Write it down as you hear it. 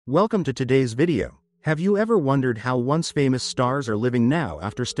Welcome to today's video. Have you ever wondered how once famous stars are living now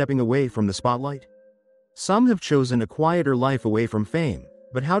after stepping away from the spotlight? Some have chosen a quieter life away from fame,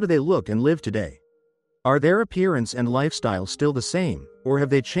 but how do they look and live today? Are their appearance and lifestyle still the same, or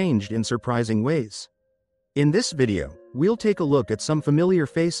have they changed in surprising ways? In this video, we'll take a look at some familiar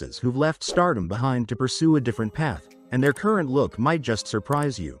faces who've left stardom behind to pursue a different path, and their current look might just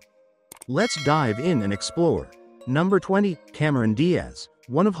surprise you. Let's dive in and explore. Number 20, Cameron Diaz,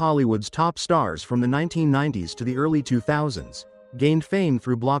 one of Hollywood's top stars from the 1990s to the early 2000s, gained fame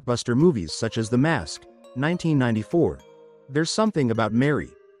through blockbuster movies such as The Mask, 1994, There's Something About Mary,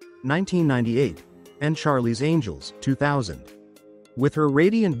 1998, and Charlie's Angels, 2000. With her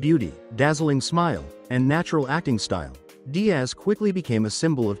radiant beauty, dazzling smile, and natural acting style, Diaz quickly became a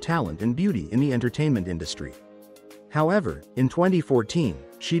symbol of talent and beauty in the entertainment industry. However, in 2014,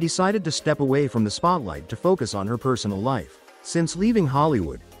 she decided to step away from the spotlight to focus on her personal life. Since leaving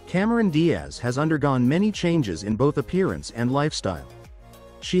Hollywood, Cameron Diaz has undergone many changes in both appearance and lifestyle.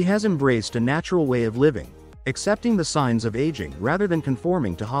 She has embraced a natural way of living, accepting the signs of aging rather than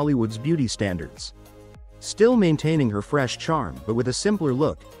conforming to Hollywood's beauty standards. Still maintaining her fresh charm but with a simpler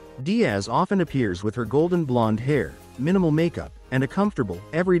look, Diaz often appears with her golden blonde hair, minimal makeup, and a comfortable,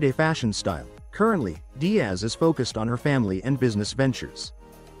 everyday fashion style. Currently, Diaz is focused on her family and business ventures.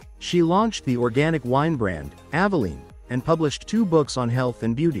 She launched the organic wine brand, Aveline, and published 2 books on health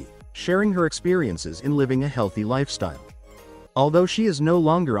and beauty, sharing her experiences in living a healthy lifestyle. Although she is no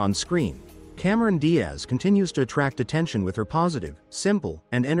longer on screen, Cameron Diaz continues to attract attention with her positive, simple,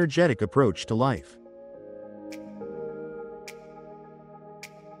 and energetic approach to life.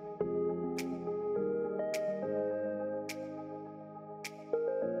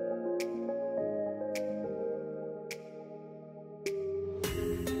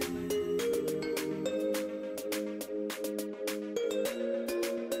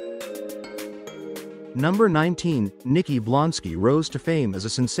 Number 19, Nikki Blonsky rose to fame as a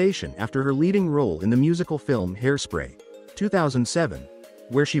sensation after her leading role in the musical film Hairspray, 2007,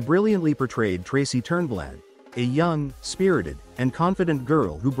 where she brilliantly portrayed Tracy Turnblad, a young, spirited, and confident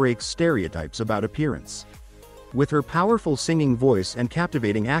girl who breaks stereotypes about appearance. With her powerful singing voice and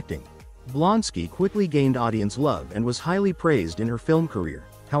captivating acting, Blonsky quickly gained audience love and was highly praised in her film career.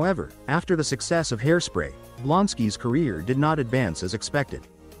 However, after the success of Hairspray, Blonsky's career did not advance as expected.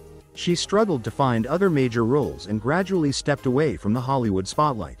 She struggled to find other major roles and gradually stepped away from the Hollywood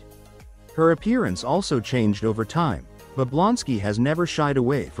spotlight. Her appearance also changed over time, but Blonsky has never shied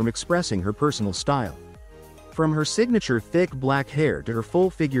away from expressing her personal style. From her signature thick black hair to her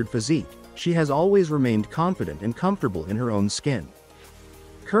full-figured physique, she has always remained confident and comfortable in her own skin.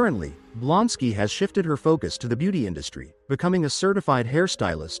 Currently, Blonsky has shifted her focus to the beauty industry, becoming a certified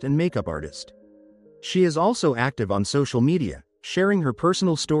hairstylist and makeup artist. She is also active on social media, sharing her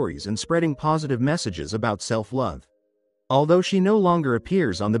personal stories and spreading positive messages about self-love. Although she no longer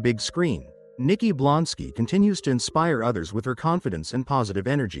appears on the big screen, Nikki Blonsky continues to inspire others with her confidence and positive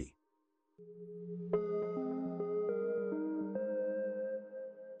energy.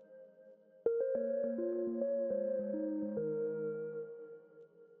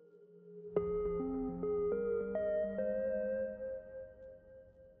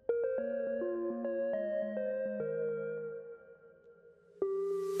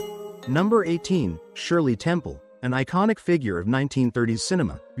 Number 18, Shirley Temple, an iconic figure of 1930s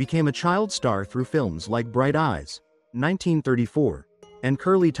cinema, became a child star through films like Bright Eyes, 1934, and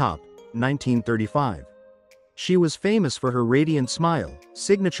Curly Top, 1935. She was famous for her radiant smile,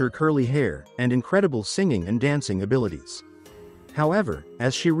 signature curly hair, and incredible singing and dancing abilities. However,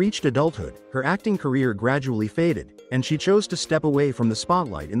 as she reached adulthood, her acting career gradually faded, and she chose to step away from the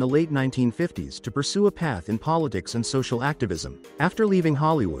spotlight in the late 1950s to pursue a path in politics and social activism. After leaving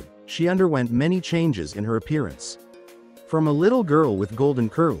Hollywood, she underwent many changes in her appearance. From a little girl with golden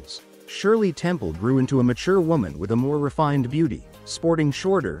curls, Shirley Temple grew into a mature woman with a more refined beauty, sporting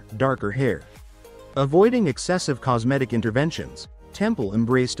shorter, darker hair. Avoiding excessive cosmetic interventions, Temple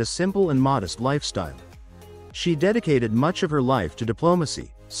embraced a simple and modest lifestyle. She dedicated much of her life to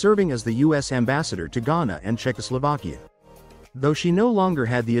diplomacy, serving as the U.S. ambassador to Ghana and Czechoslovakia. Though she no longer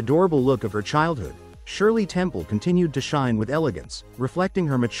had the adorable look of her childhood, Shirley Temple continued to shine with elegance, reflecting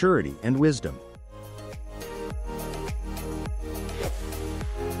her maturity and wisdom.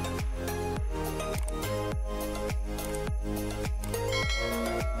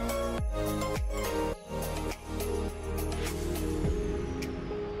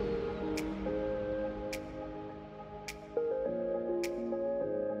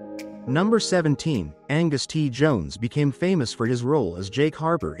 Number 17, Angus T. Jones became famous for his role as Jake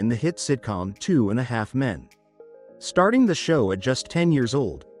Harper in the hit sitcom 2.5 Men. Starting the show at just 10 years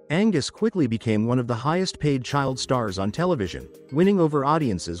old, Angus quickly became one of the highest-paid child stars on television, winning over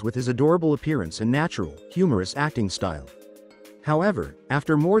audiences with his adorable appearance and natural, humorous acting style. However,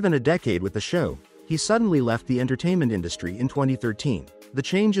 after more than a decade with the show, he suddenly left the entertainment industry in 2013. The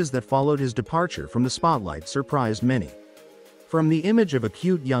changes that followed his departure from the spotlight surprised many. From the image of a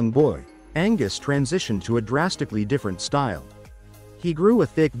cute young boy, Angus transitioned to a drastically different style. He grew a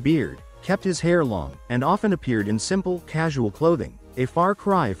thick beard, kept his hair long, and often appeared in simple, casual clothing, a far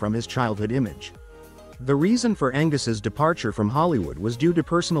cry from his childhood image. The reason for Angus's departure from Hollywood was due to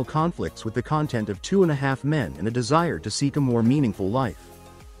personal conflicts with the content of 2.5 Men and a desire to seek a more meaningful life.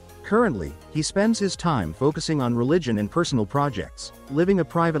 Currently, he spends his time focusing on religion and personal projects, living a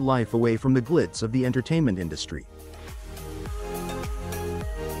private life away from the glitz of the entertainment industry.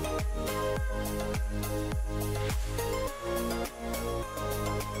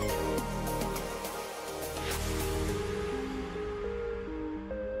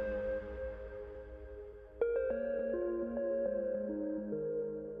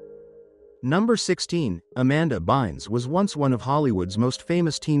 Number 16, Amanda Bynes was once one of Hollywood's most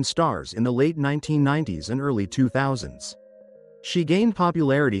famous teen stars in the late 1990s and early 2000s. She gained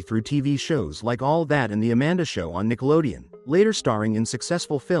popularity through TV shows like All That and The Amanda Show on Nickelodeon, later starring in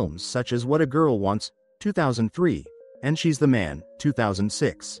successful films such as What a Girl Wants, 2003, and She's the Man,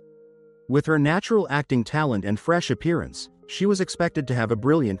 2006. With her natural acting talent and fresh appearance, she was expected to have a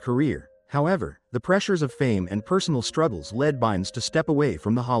brilliant career. However, the pressures of fame and personal struggles led Bynes to step away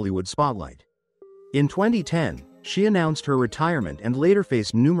from the Hollywood spotlight. In 2010, she announced her retirement and later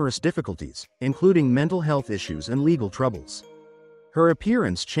faced numerous difficulties, including mental health issues and legal troubles. Her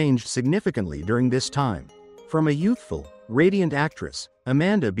appearance changed significantly during this time. From a youthful, radiant actress,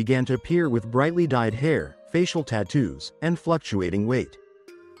 Amanda began to appear with brightly dyed hair, facial tattoos, and fluctuating weight.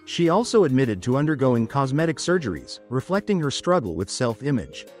 She also admitted to undergoing cosmetic surgeries, reflecting her struggle with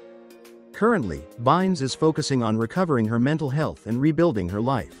self-image. Currently, Bynes is focusing on recovering her mental health and rebuilding her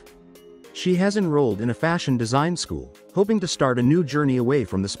life. She has enrolled in a fashion design school, hoping to start a new journey away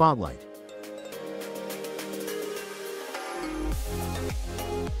from the spotlight.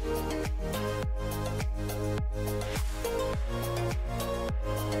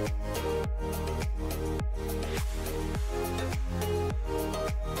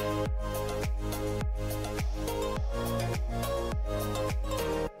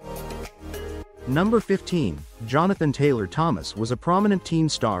 Number 15, Jonathan Taylor Thomas was a prominent teen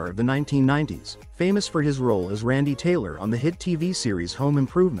star of the 1990s, famous for his role as Randy Taylor on the hit TV series Home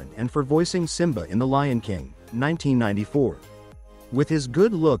Improvement and for voicing Simba in The Lion King, 1994. With his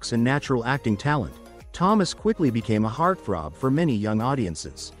good looks and natural acting talent, Thomas quickly became a heartthrob for many young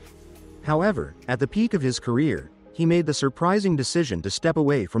audiences. However, at the peak of his career, he made the surprising decision to step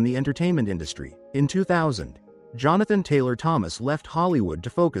away from the entertainment industry. In 2000, Jonathan Taylor Thomas left Hollywood to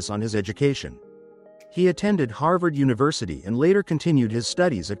focus on his education. He attended Harvard University and later continued his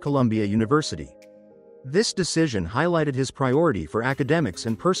studies at Columbia University. This decision highlighted his priority for academics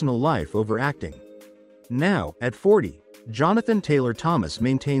and personal life over acting. Now, at 40, Jonathan Taylor Thomas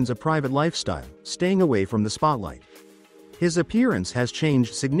maintains a private lifestyle, staying away from the spotlight. His appearance has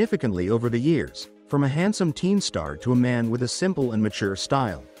changed significantly over the years, from a handsome teen star to a man with a simple and mature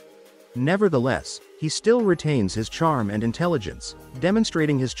style. Nevertheless, he still retains his charm and intelligence,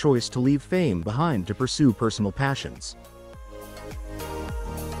 demonstrating his choice to leave fame behind to pursue personal passions.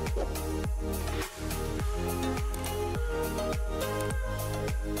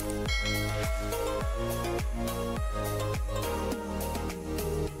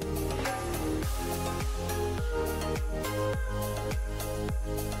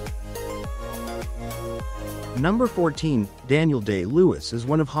 Number 14, Daniel Day-Lewis is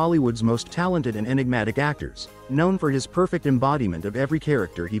one of Hollywood's most talented and enigmatic actors, known for his perfect embodiment of every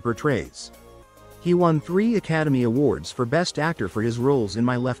character he portrays. He won 3 Academy Awards for Best Actor for his roles in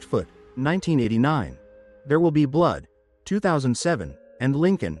My Left Foot, 1989, There Will Be Blood, 2007, and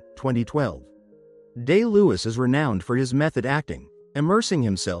Lincoln, 2012. Day-Lewis is renowned for his method acting, immersing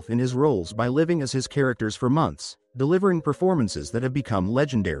himself in his roles by living as his characters for months, delivering performances that have become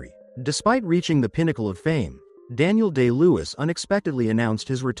legendary. Despite reaching the pinnacle of fame, Daniel Day-Lewis unexpectedly announced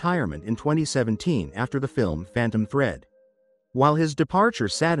his retirement in 2017 after the film Phantom Thread. While his departure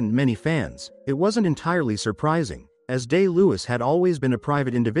saddened many fans, it wasn't entirely surprising, as Day-Lewis had always been a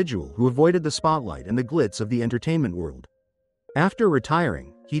private individual who avoided the spotlight and the glitz of the entertainment world. After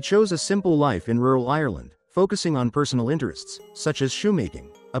retiring, he chose a simple life in rural Ireland, focusing on personal interests, such as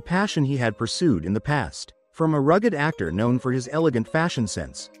shoemaking, a passion he had pursued in the past. From a rugged actor known for his elegant fashion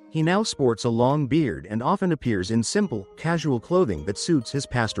sense, he now sports a long beard and often appears in simple, casual clothing that suits his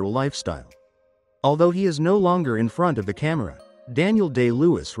pastoral lifestyle. Although he is no longer in front of the camera, Daniel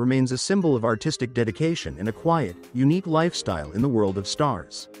Day-Lewis remains a symbol of artistic dedication and a quiet, unique lifestyle in the world of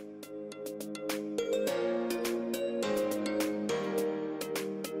stars.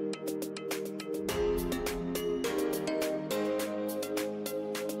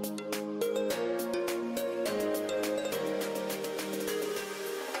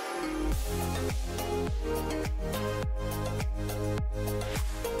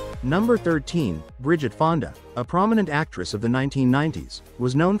 Number 13, Bridget Fonda, a prominent actress of the 1990s,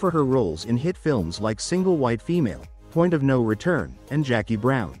 was known for her roles in hit films like Single White Female, Point of No Return, and Jackie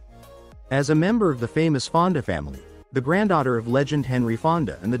Brown. As a member of the famous Fonda family, the granddaughter of legend Henry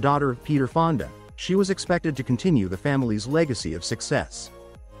Fonda and the daughter of Peter Fonda, she was expected to continue the family's legacy of success.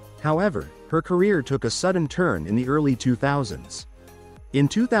 However, her career took a sudden turn in the early 2000s. In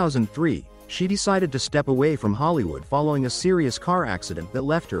 2003, she decided to step away from Hollywood following a serious car accident that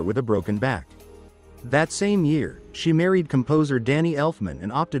left her with a broken back. That same year, she married composer Danny Elfman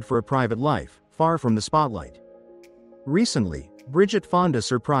and opted for a private life, far from the spotlight. Recently, Bridget Fonda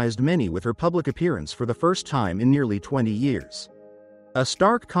surprised many with her public appearance for the first time in nearly 20 years. A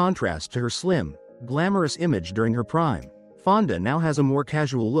stark contrast to her slim, glamorous image during her prime, Fonda now has a more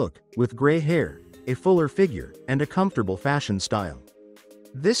casual look, with gray hair, a fuller figure, and a comfortable fashion style.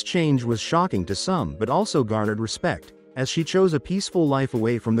 This change was shocking to some but also garnered respect, as she chose a peaceful life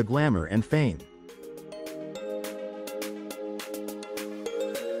away from the glamour and fame.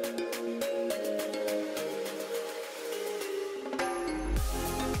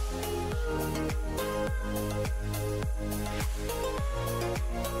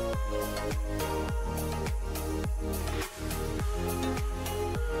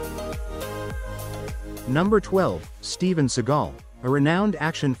 Number 12, Steven Seagal, a renowned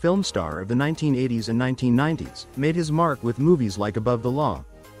action film star of the 1980s and 1990s, made his mark with movies like Above the Law,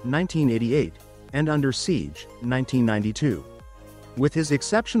 1988, and Under Siege, 1992. With his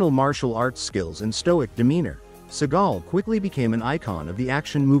exceptional martial arts skills and stoic demeanor, Seagal quickly became an icon of the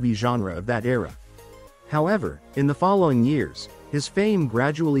action movie genre of that era. However, in the following years, his fame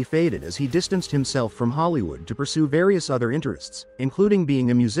gradually faded as he distanced himself from Hollywood to pursue various other interests, including being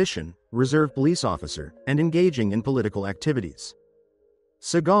a musician, reserve police officer, and engaging in political activities.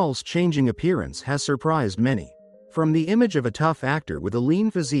 Seagal's changing appearance has surprised many. From the image of a tough actor with a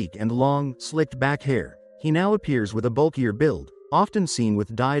lean physique and long, slicked back hair, he now appears with a bulkier build, often seen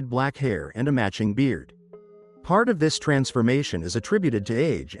with dyed black hair and a matching beard. Part of this transformation is attributed to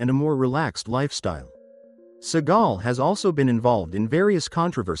age and a more relaxed lifestyle. Seagal has also been involved in various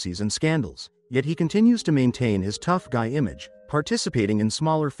controversies and scandals, yet he continues to maintain his tough guy image, participating in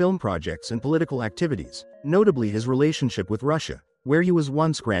smaller film projects and political activities, notably his relationship with Russia, where he was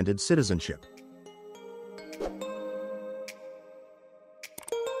once granted citizenship.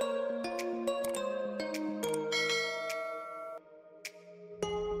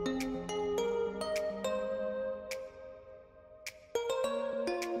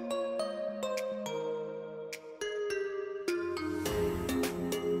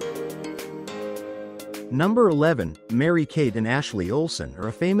 Number 11, Mary-Kate and Ashley Olsen are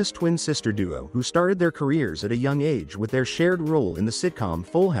a famous twin sister duo who started their careers at a young age with their shared role in the sitcom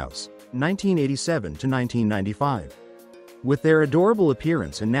Full House, 1987 to 1995. With their adorable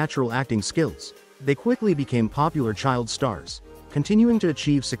appearance and natural acting skills, they quickly became popular child stars, continuing to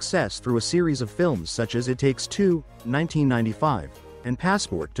achieve success through a series of films such as It Takes Two, 1995, and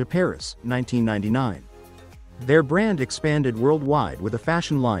Passport to Paris, 1999. Their brand expanded worldwide with a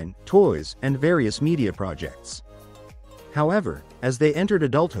fashion line, toys, and various media projects. However, as they entered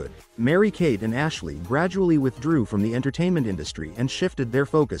adulthood, Mary-Kate and Ashley gradually withdrew from the entertainment industry and shifted their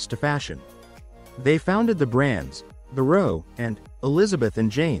focus to fashion. They founded the brands, The Row, and Elizabeth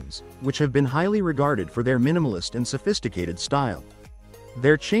and James, which have been highly regarded for their minimalist and sophisticated style.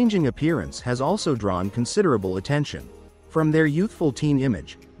 Their changing appearance has also drawn considerable attention. From their youthful teen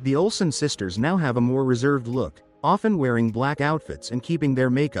image, the Olsen sisters now have a more reserved look, often wearing black outfits and keeping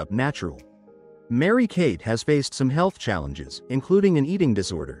their makeup natural. Mary-Kate has faced some health challenges, including an eating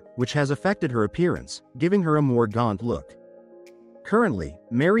disorder, which has affected her appearance, giving her a more gaunt look. Currently,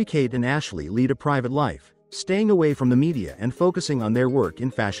 Mary-Kate and Ashley lead a private life, staying away from the media and focusing on their work in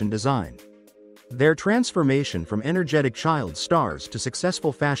fashion design. Their transformation from energetic child stars to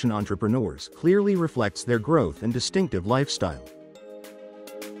successful fashion entrepreneurs clearly reflects their growth and distinctive lifestyle.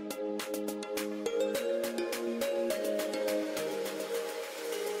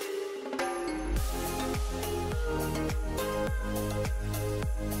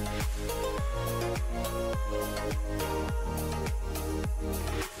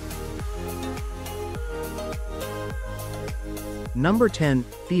 Number 10.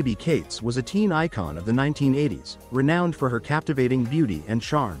 Phoebe Cates was a teen icon of the 1980s, renowned for her captivating beauty and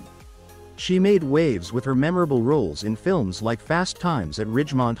charm. She made waves with her memorable roles in films like Fast Times at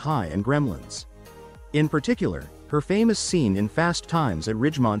Ridgemont High and Gremlins. In particular, her famous scene in Fast Times at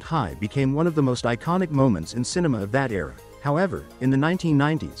Ridgemont High became one of the most iconic moments in cinema of that era. However, in the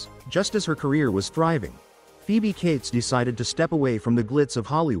 1990s, just as her career was thriving, Phoebe Cates decided to step away from the glitz of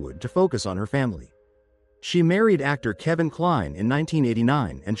Hollywood to focus on her family. She married actor Kevin Kline in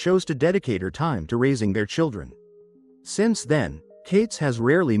 1989 and chose to dedicate her time to raising their children. Since then, Cates has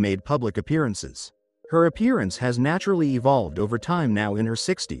rarely made public appearances. Her appearance has naturally evolved over time. Now in her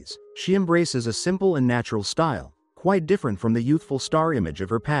 60s, she embraces a simple and natural style, quite different from the youthful star image of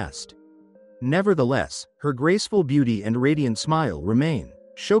her past. Nevertheless, her graceful beauty and radiant smile remain,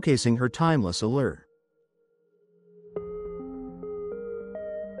 showcasing her timeless allure.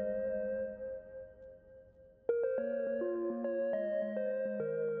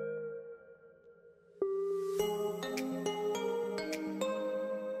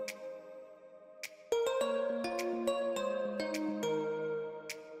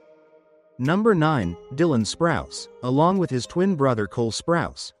 Number 9. Dylan Sprouse, along with his twin brother Cole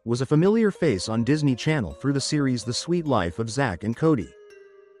Sprouse, was a familiar face on Disney Channel through the series The Sweet Life of Zack and Cody.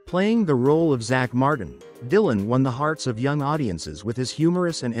 Playing the role of Zack Martin, Dylan won the hearts of young audiences with his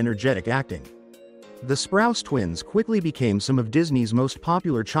humorous and energetic acting. The Sprouse twins quickly became some of Disney's most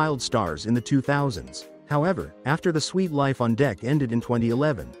popular child stars in the 2000s. However, after The Sweet Life on Deck ended in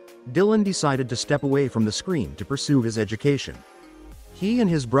 2011, Dylan decided to step away from the screen to pursue his education. He and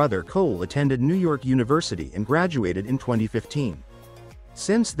his brother Cole attended New York University and graduated in 2015.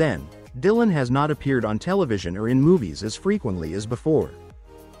 Since then, Dylan has not appeared on television or in movies as frequently as before.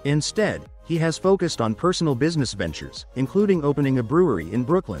 Instead, he has focused on personal business ventures, including opening a brewery in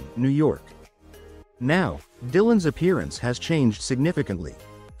Brooklyn, New York. Now, Dylan's appearance has changed significantly.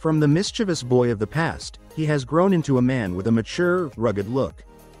 From the mischievous boy of the past, he has grown into a man with a mature, rugged look.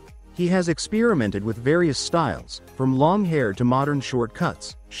 He has experimented with various styles, from long hair to modern short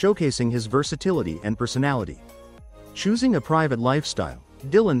cuts, showcasing his versatility and personality. Choosing a private lifestyle,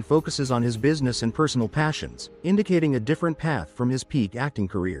 Dylan focuses on his business and personal passions, indicating a different path from his peak acting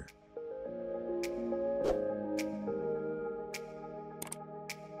career.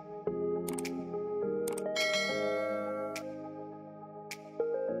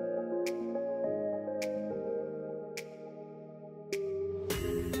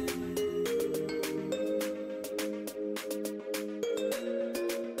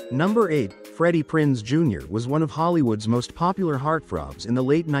 Number 8. Freddie Prinze Jr. was one of Hollywood's most popular heartthrobs in the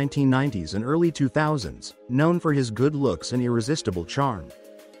late 1990s and early 2000s, known for his good looks and irresistible charm.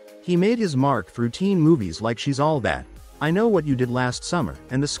 He made his mark through teen movies like She's All That, I Know What You Did Last Summer,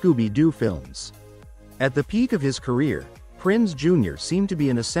 and the Scooby-Doo films. At the peak of his career, Prinze Jr. seemed to be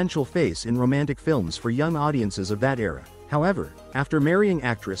an essential face in romantic films for young audiences of that era. However, after marrying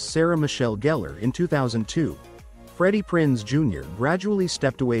actress Sarah Michelle Gellar in 2002, Freddie Prinze Jr. gradually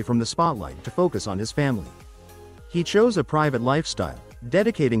stepped away from the spotlight to focus on his family. He chose a private lifestyle,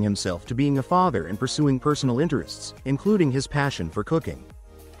 dedicating himself to being a father and pursuing personal interests, including his passion for cooking.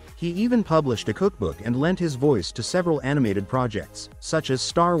 He even published a cookbook and lent his voice to several animated projects, such as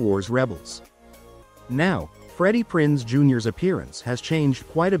Star Wars Rebels. Now, Freddie Prinze Jr.'s appearance has changed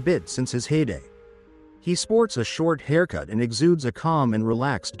quite a bit since his heyday. He sports a short haircut and exudes a calm and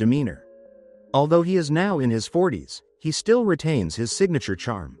relaxed demeanor. Although he is now in his 40s, he still retains his signature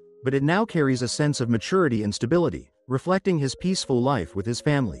charm, but it now carries a sense of maturity and stability, reflecting his peaceful life with his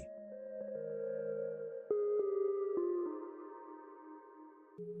family.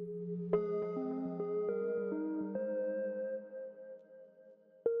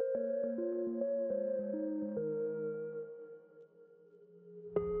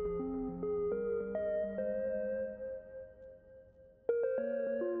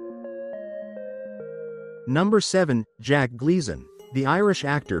 Number 7. Jack Gleeson, the Irish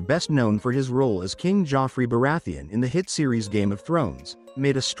actor best known for his role as King Joffrey Baratheon in the hit series Game of Thrones,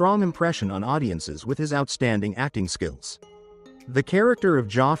 made a strong impression on audiences with his outstanding acting skills. The character of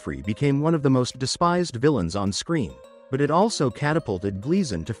Joffrey became one of the most despised villains on screen, but it also catapulted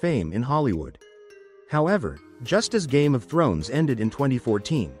Gleeson to fame in Hollywood. However, just as Game of Thrones ended in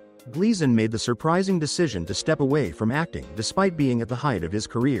 2014, Gleeson made the surprising decision to step away from acting despite being at the height of his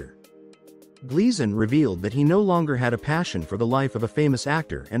career. Gleeson revealed that he no longer had a passion for the life of a famous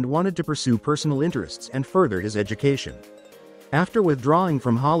actor and wanted to pursue personal interests and further his education. After withdrawing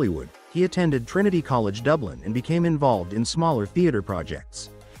from Hollywood, he attended Trinity College Dublin and became involved in smaller theater projects.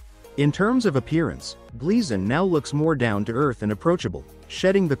 In terms of appearance, Gleeson now looks more down to earth and approachable,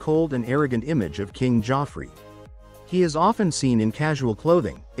 shedding the cold and arrogant image of King Joffrey. He is often seen in casual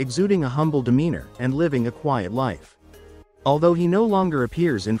clothing, exuding a humble demeanor and living a quiet life. Although he no longer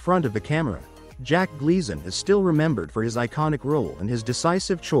appears in front of the camera, Jack Gleason is still remembered for his iconic role and his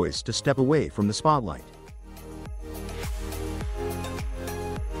decisive choice to step away from the spotlight.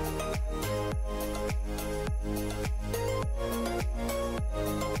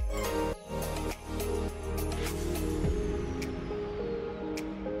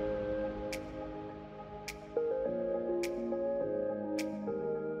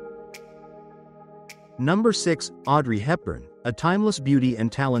 Number 6. Audrey Hepburn, a timeless beauty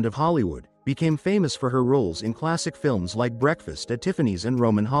and talent of Hollywood, became famous for her roles in classic films like Breakfast at Tiffany's and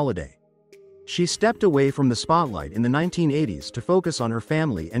Roman Holiday. She stepped away from the spotlight in the 1980s to focus on her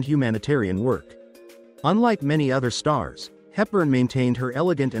family and humanitarian work. Unlike many other stars, Hepburn maintained her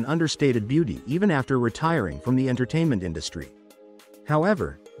elegant and understated beauty even after retiring from the entertainment industry.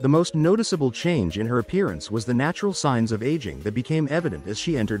 However, the most noticeable change in her appearance was the natural signs of aging that became evident as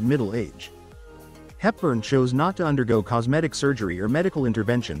she entered middle age. Hepburn chose not to undergo cosmetic surgery or medical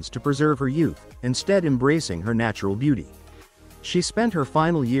interventions to preserve her youth, instead embracing her natural beauty. She spent her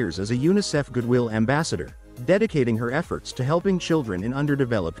final years as a UNICEF Goodwill Ambassador, dedicating her efforts to helping children in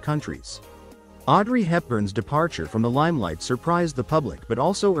underdeveloped countries. Audrey Hepburn's departure from the limelight surprised the public but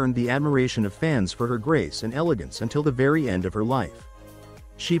also earned the admiration of fans for her grace and elegance until the very end of her life.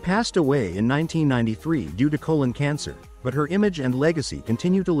 She passed away in 1993 due to colon cancer, but her image and legacy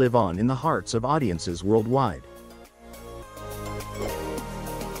continue to live on in the hearts of audiences worldwide.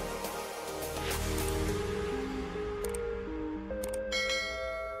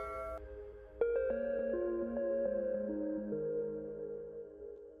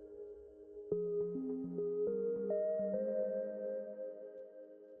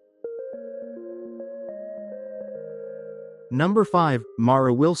 Number 5.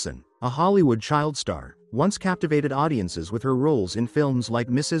 Mara Wilson, a Hollywood child star, once captivated audiences with her roles in films like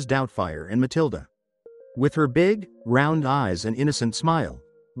Mrs. Doubtfire and Matilda. With her big, round eyes and innocent smile,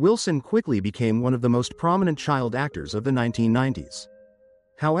 Wilson quickly became one of the most prominent child actors of the 1990s.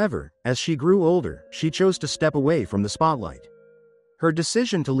 However, as she grew older, she chose to step away from the spotlight. Her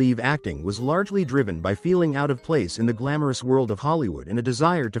decision to leave acting was largely driven by feeling out of place in the glamorous world of Hollywood and a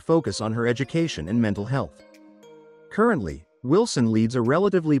desire to focus on her education and mental health. Currently, Wilson leads a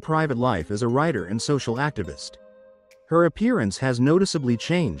relatively private life as a writer and social activist. Her appearance has noticeably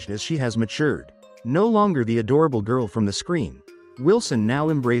changed as she has matured. No longer the adorable girl from the screen, Wilson now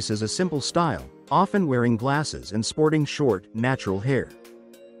embraces a simple style, often wearing glasses and sporting short, natural hair.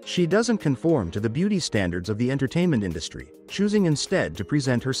 She doesn't conform to the beauty standards of the entertainment industry, choosing instead to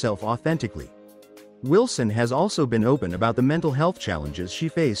present herself authentically. Wilson has also been open about the mental health challenges she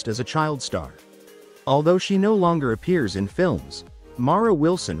faced as a child star. Although she no longer appears in films, Mara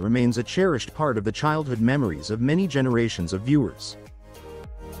Wilson remains a cherished part of the childhood memories of many generations of viewers.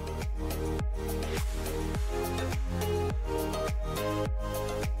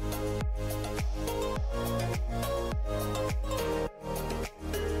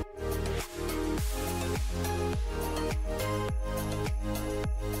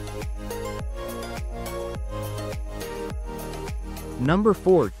 Number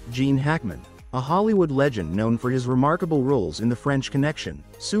 4. Gene Hackman, a Hollywood legend known for his remarkable roles in The French Connection,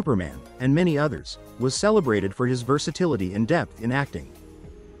 Superman, and many others, was celebrated for his versatility and depth in acting.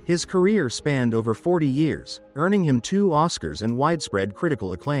 His career spanned over 40 years, earning him 2 Oscars and widespread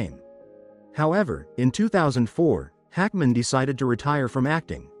critical acclaim. However, in 2004, Hackman decided to retire from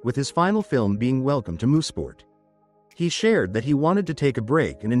acting, with his final film being Welcome to Mooseport. He shared that he wanted to take a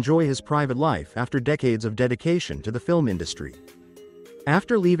break and enjoy his private life after decades of dedication to the film industry.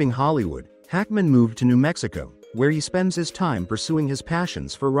 After leaving Hollywood, Hackman moved to New Mexico, where he spends his time pursuing his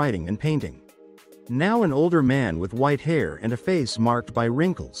passions for writing and painting. Now an older man with white hair and a face marked by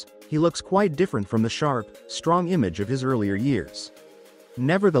wrinkles, he looks quite different from the sharp, strong image of his earlier years.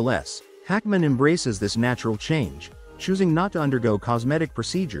 Nevertheless, Hackman embraces this natural change, choosing not to undergo cosmetic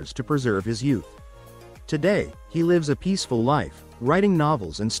procedures to preserve his youth. Today, he lives a peaceful life, writing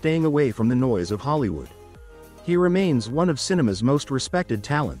novels and staying away from the noise of Hollywood. He remains one of cinema's most respected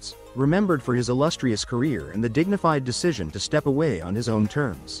talents, remembered for his illustrious career and the dignified decision to step away on his own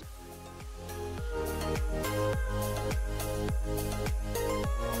terms.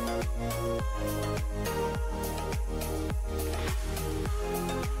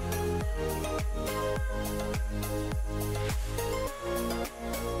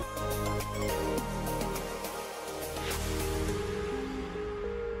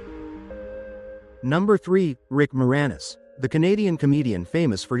 Number 3. Rick Moranis, the Canadian comedian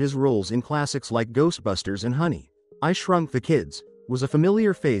famous for his roles in classics like Ghostbusters and Honey, I Shrunk the Kids, was a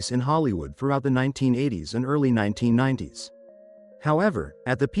familiar face in Hollywood throughout the 1980s and early 1990s. However,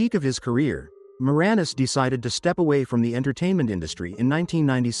 at the peak of his career, Moranis decided to step away from the entertainment industry in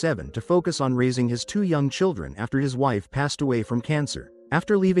 1997 to focus on raising his two young children after his wife passed away from cancer.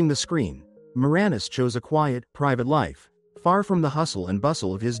 After leaving the screen, Moranis chose a quiet, private life, far from the hustle and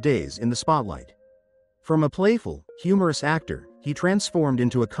bustle of his days in the spotlight. From a playful, humorous actor, he transformed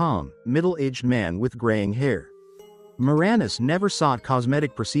into a calm, middle-aged man with graying hair. Moranis never sought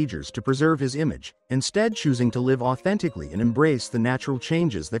cosmetic procedures to preserve his image, instead choosing to live authentically and embrace the natural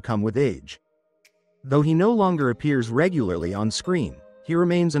changes that come with age. Though he no longer appears regularly on screen, he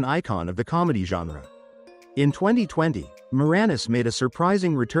remains an icon of the comedy genre. In 2020, Moranis made a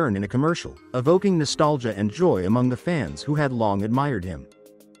surprising return in a commercial, evoking nostalgia and joy among the fans who had long admired him.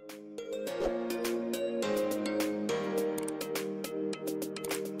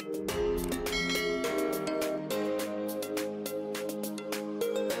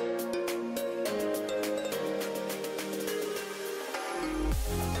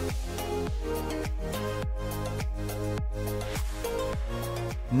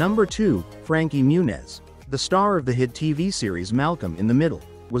 Number 2, Frankie Muniz. The star of the hit TV series Malcolm in the Middle,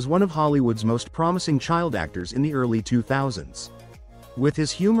 was one of Hollywood's most promising child actors in the early 2000s. With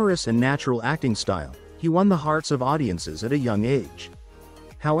his humorous and natural acting style, he won the hearts of audiences at a young age.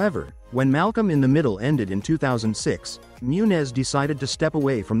 However, when Malcolm in the Middle ended in 2006, Muniz decided to step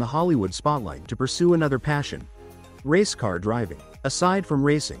away from the Hollywood spotlight to pursue another passion: race car driving. Aside from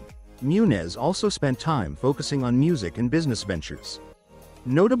racing, Muniz also spent time focusing on music and business ventures.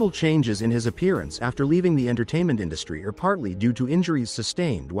 Notable changes in his appearance after leaving the entertainment industry are partly due to injuries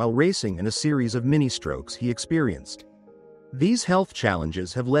sustained while racing and a series of mini-strokes he experienced. These health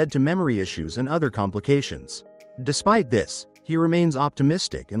challenges have led to memory issues and other complications. Despite this, he remains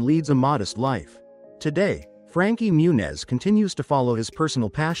optimistic and leads a modest life. Today, Frankie Muniz continues to follow his personal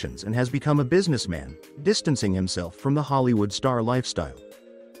passions and has become a businessman, distancing himself from the Hollywood star lifestyle.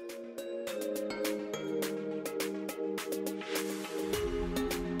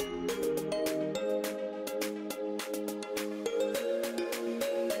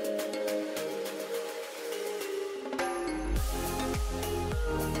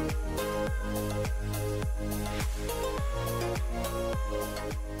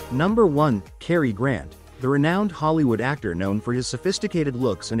 Number 1, Cary Grant. The renowned Hollywood actor known for his sophisticated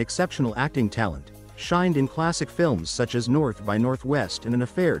looks and exceptional acting talent, shined in classic films such as North by Northwest and An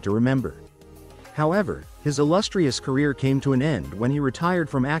Affair to Remember. However, his illustrious career came to an end when he retired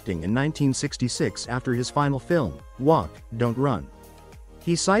from acting in 1966 after his final film, Walk, Don't Run.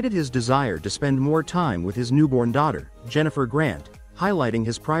 He cited his desire to spend more time with his newborn daughter, Jennifer Grant, highlighting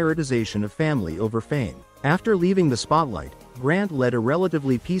his prioritization of family over fame. After leaving the spotlight, Grant led a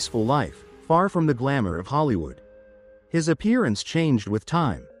relatively peaceful life, far from the glamour of Hollywood. His appearance changed with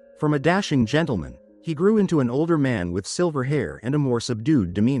time. From a dashing gentleman, he grew into an older man with silver hair and a more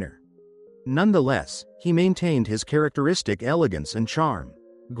subdued demeanor. Nonetheless, he maintained his characteristic elegance and charm.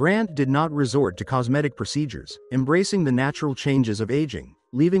 Grant did not resort to cosmetic procedures, embracing the natural changes of aging,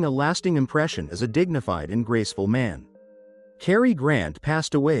 leaving a lasting impression as a dignified and graceful man. Cary Grant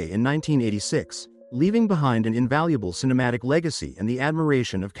passed away in 1986, leaving behind an invaluable cinematic legacy and the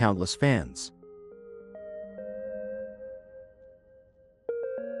admiration of countless fans.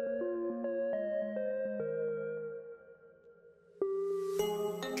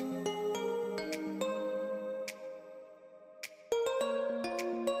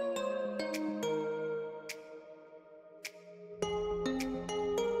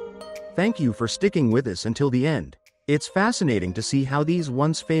 Thank you for sticking with us until the end. It's fascinating to see how these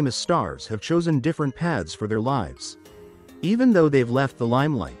once famous stars have chosen different paths for their lives. Even though they've left the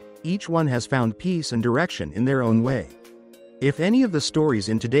limelight, each one has found peace and direction in their own way. If any of the stories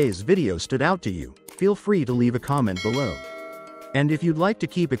in today's video stood out to you, feel free to leave a comment below. And if you'd like to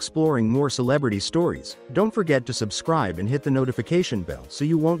keep exploring more celebrity stories, don't forget to subscribe and hit the notification bell so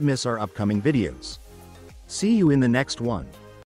you won't miss our upcoming videos. See you in the next one.